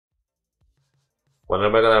When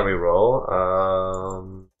am I gonna reroll?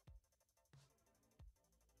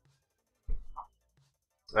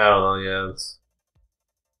 I don't know yet.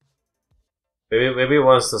 Maybe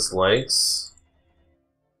once this links.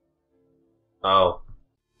 Oh.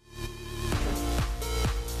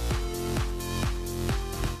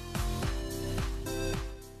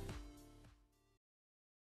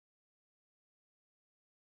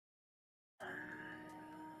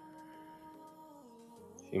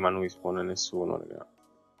 Sì, ma non risponde nessuno, raga.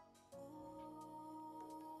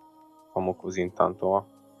 Facciamo così intanto, va.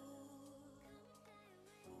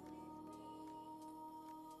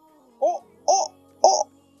 Oh, oh, oh,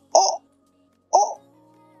 oh, oh,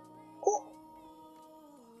 oh.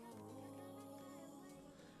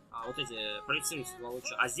 А вот эти проецируются два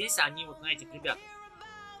луча. А здесь они вот на этих ребят.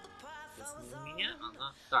 То есть не на меня,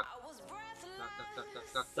 она. Так.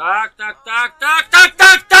 Так.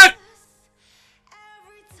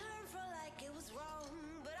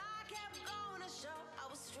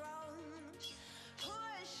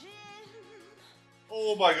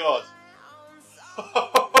 Oh my god.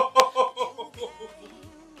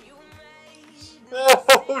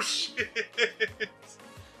 Oh shit.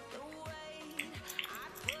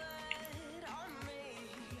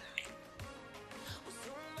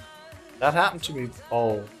 That happened to me.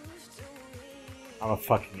 Oh. I'm a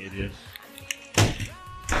fucking idiot.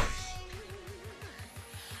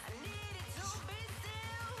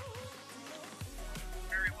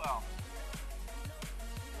 Very well.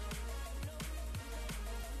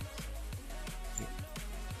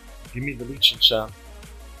 Give me the leech champ.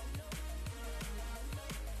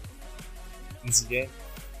 Easy game.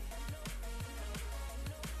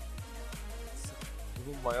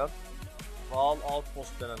 Bulunmayan Val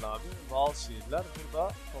Outpost denen abi. Val şehirler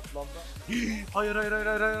burada toplamda. Hayır.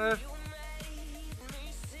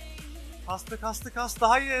 Kastı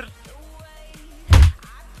hayır.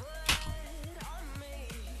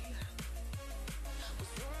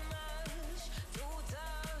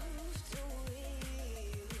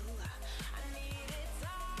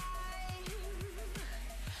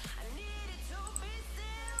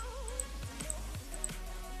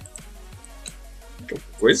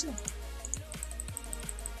 Coisa?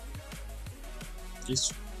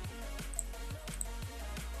 Isso.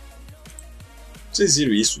 Vocês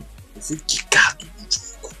viram isso? Eu fui quicado do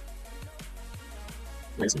jogo.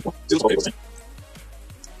 Mas não pode.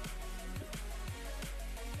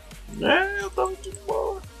 É, eu tava de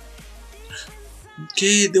boa.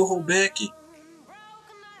 Que deu rollback?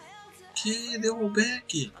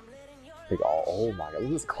 Like, oh my god, look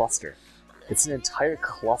at this cluster. It's an entire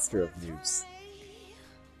cluster of noobs.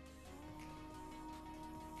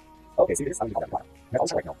 Okay, see this? I'm going to do that. I'll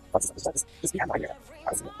right now. This behind right here.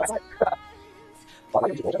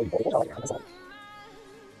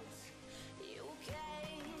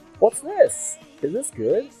 What's this? Is this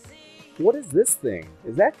good? What is this thing?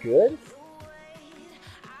 Is that good?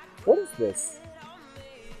 What is this?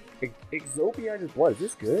 Exobian blood. Is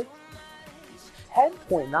this good?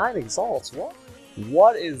 10.9 exalts. What?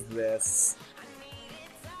 What is this?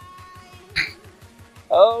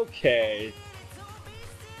 Okay.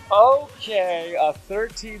 Okay, a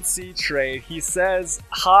 13C trade. He says,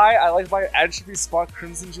 hi, I like my entropy spot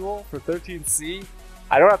Crimson Jewel for 13C.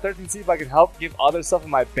 I don't have 13C, but I can help give other stuff in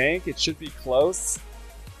my bank. It should be close.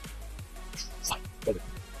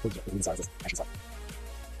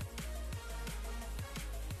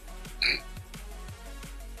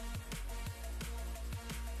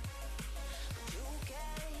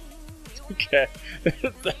 Okay,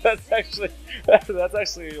 that's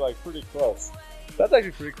actually like pretty close. That's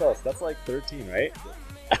actually pretty close. That's like 13, right?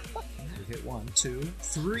 We hit 1, 2,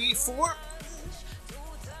 3, 4.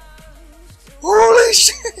 Holy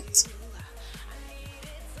shit!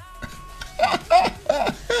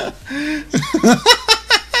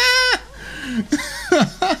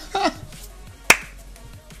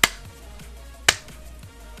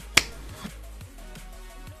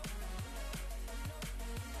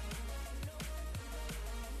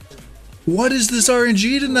 What is this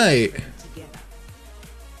RNG tonight?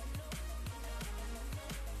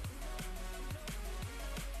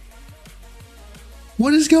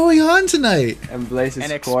 What is going on tonight? And Blaze's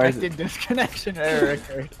An expected disconnection error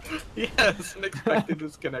occurred. Yes, an expected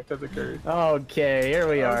disconnect has occurred. Okay, here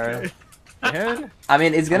we are. Good. I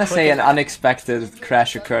mean, it's gonna say an unexpected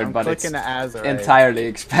crash occurred, but it's entirely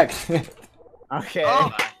expected. Okay.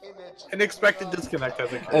 Oh, an expected disconnect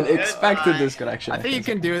has occurred. An expected disconnection. I think you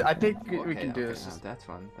can do it. I think we can do this. That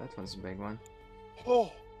one's a big one.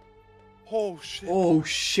 Oh shit. Oh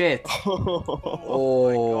shit.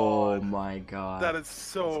 Oh my god. That is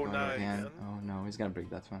so nice. Again. Oh no, he's gonna break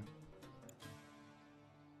that one.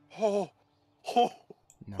 Oh. Oh.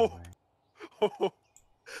 No Oh. way. Oh.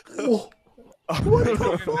 Oh. What the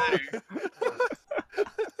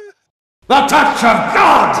The touch of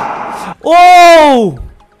God! Oh!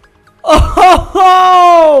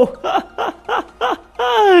 Oh!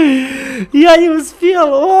 Я не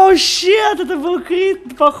успел. О, щет, это был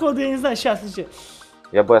крит, походу, я не знаю. Сейчас, слушай.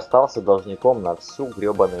 Я бы остался должником на всю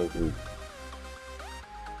гребаную жизнь.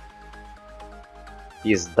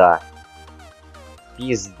 Пизда.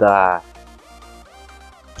 Пизда.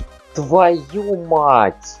 Твою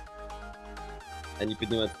мать! Они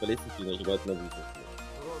поднимаются по лестнице и нажимают на вызов.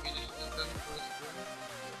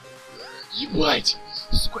 Ебать!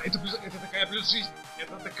 Сука, это такая плюс жизнь!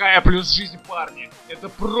 Это такая плюс жизнь, парни! Это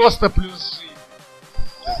просто плюс жизнь!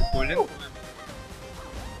 Это Колин?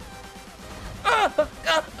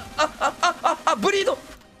 Буррито!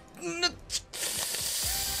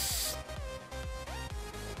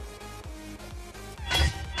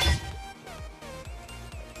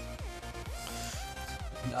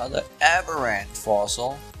 Another aberrant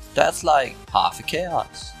fossil. That's like half a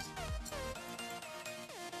chaos.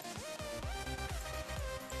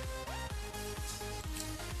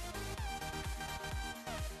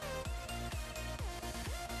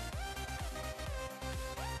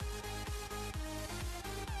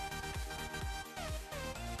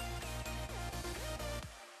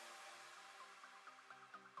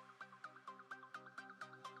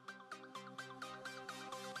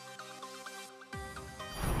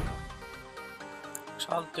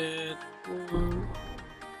 Exalted.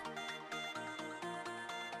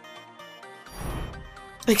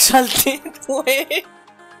 Exalted, wait.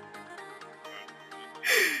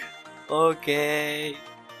 Okay.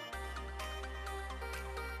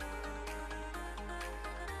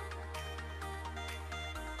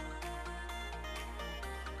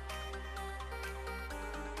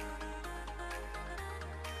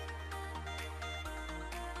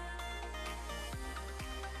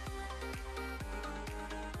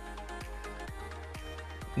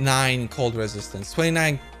 Nine cold resistance.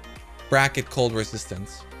 29 bracket cold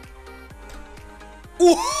resistance.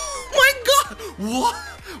 Oh my god! What?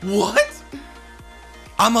 What?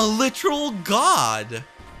 I'm a literal god.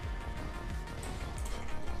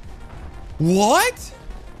 What?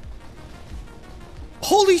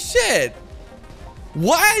 Holy shit!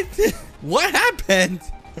 What? What happened?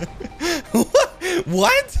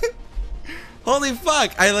 What? Holy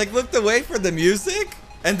fuck! I like looked away for the music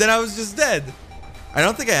and then I was just dead. I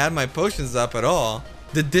don't think I had my potions up at all.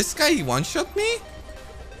 Did this guy one-shot me?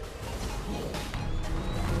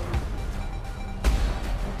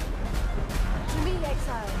 To me,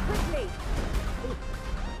 Exile, quickly!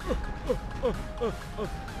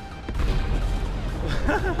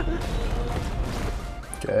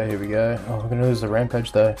 Okay, here we go. Oh, we're gonna lose the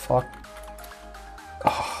rampage though. Fuck.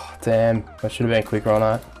 Oh, damn. I should have been quicker on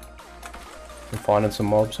that. I'm finding some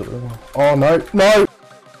mobs or whatever. Oh, no. No!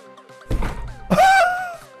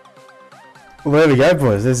 Well, there we go,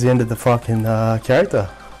 boys. There's the end of the fucking character.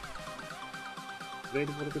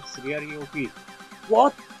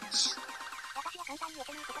 What?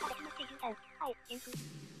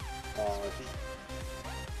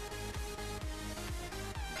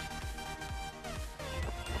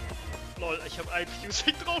 Lol, ich hab einen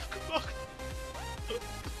Fusing drauf gemacht.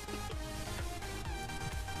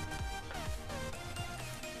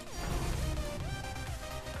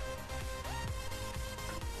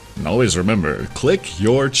 And always remember, click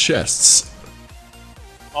your chests.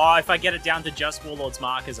 Oh, if I get it down to just Warlord's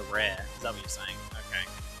Mark as a rare. Is that what you're saying? Okay.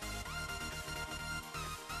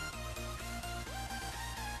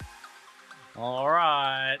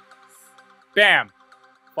 Alright. Bam!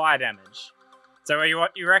 Fire damage. So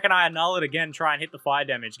you reckon I annul it again, try and hit the fire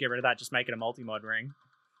damage, get rid of that, just make it a multi-mod ring?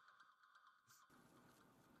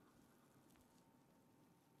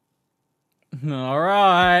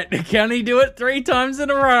 Alright, can he do it 3 times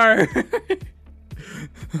in a row?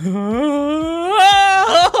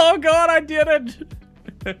 Oh god, I did it!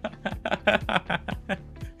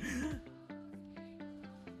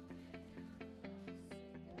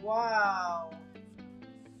 Wow.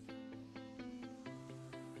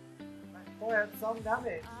 My boy had some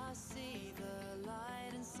damage.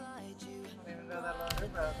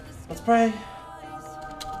 Let's pray.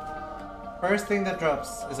 First thing that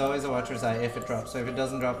drops is always a Watcher's Eye if it drops. So if it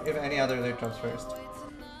doesn't drop, if any other alert drops first.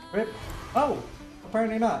 Rip. Oh!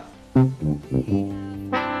 Apparently not.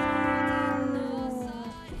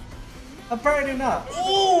 Apparently not.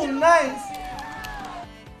 Ooh, nice!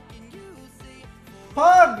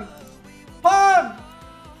 Pug! Pug!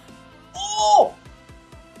 Oh!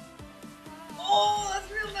 Oh, that's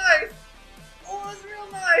real nice! Oh, that's real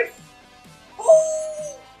nice!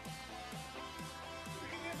 Oh!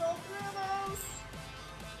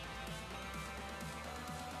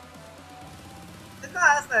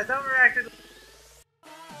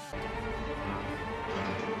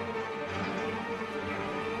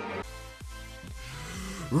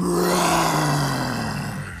 There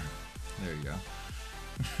you go.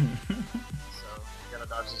 So, you gotta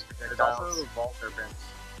dodge these projectiles. There's also Vault Serpents.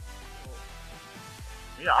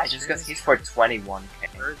 Yeah, I just got hit for 21k.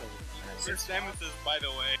 There's Nemesis, by the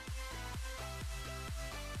way.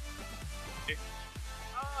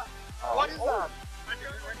 What is that?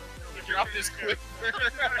 Drop this quick.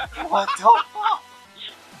 What the fuck?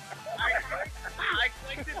 I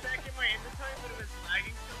clicked it back in my inventory, but it was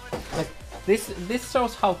lagging so much. Like this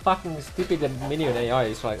shows how fucking stupid the minion AI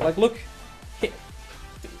is. Like look.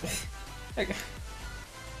 Like,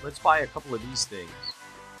 let's buy a couple of these things.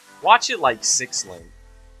 Watch it like 6-link.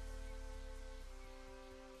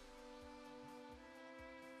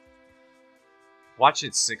 Watch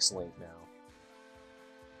it 6-link now.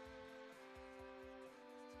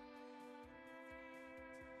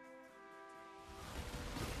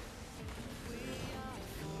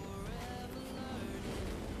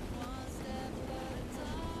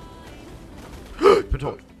 Ich bin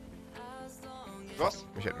tot. Was?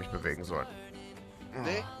 Ich hätte mich bewegen sollen.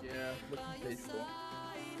 Nee? Yeah, looking faithful.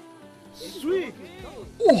 Sweet!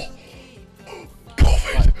 Oh!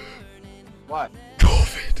 COVID! What?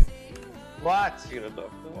 COVID! What?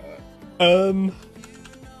 Um...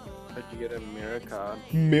 How'd you get a mirror card?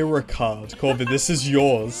 Mirror card. COVID, this is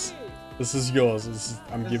yours. This is yours.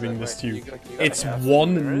 I'm giving this to you. You got It's half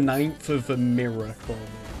 1/9 of a mirror, COVID.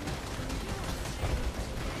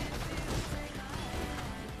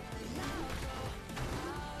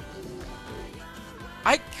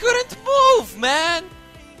 I couldn't move, man!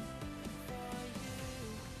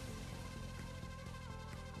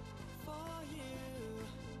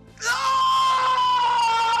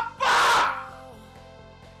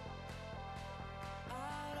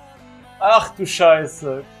 Ach du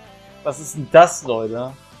Scheiße. Was ist denn das,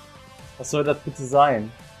 Leute? Was soll das bitte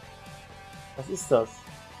sein? Was ist das?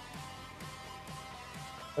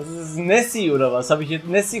 Was ist das? Nessie oder was? Habe ich jetzt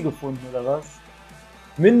Nessie gefunden oder was?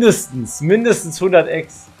 Mindestens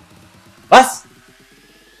 100x. Was?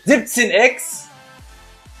 17x?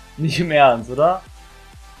 Nicht im Ernst, oder?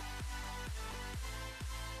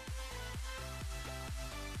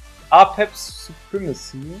 Apex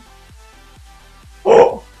Supremacy.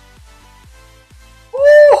 Oh!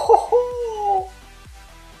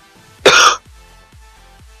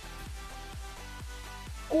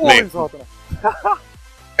 Niin.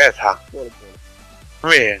 Ethän.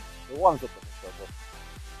 Niin.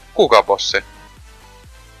 Kuka bossi?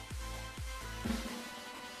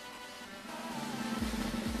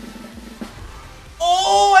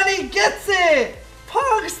 Oh, and he gets it!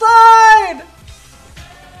 Pog slide!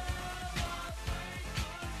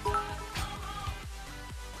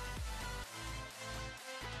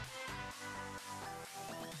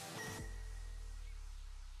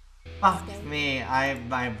 Fuck me,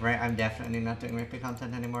 I'm definitely not doing repeat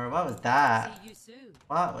content anymore. What was that?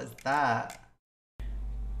 What was that?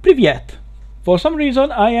 Привет! For some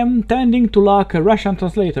reason I am tending to lack Russian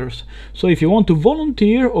translators, so if you want to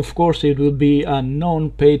volunteer, of course it will be a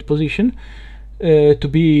non-paid position, to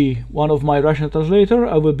be one of my Russian translator,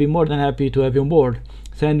 I will be more than happy to have you on board.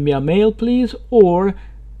 Send me a mail please, or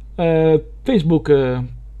Facebook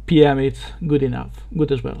PM, it's good enough,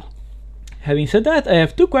 good as well. Having said that, I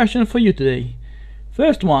have two questions for you today.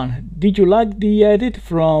 First one, did you like the edit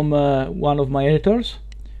from one of my editors?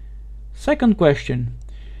 Second question,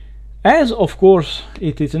 as of course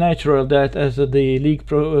it is natural that as the league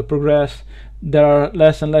progresses there are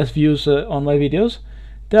less and less views on my videos,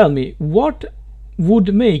 tell me what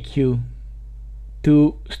would make you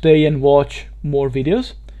to stay and watch more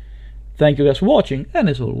videos? Thank you guys for watching, and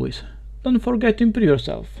as always, don't forget to improve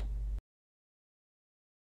yourself.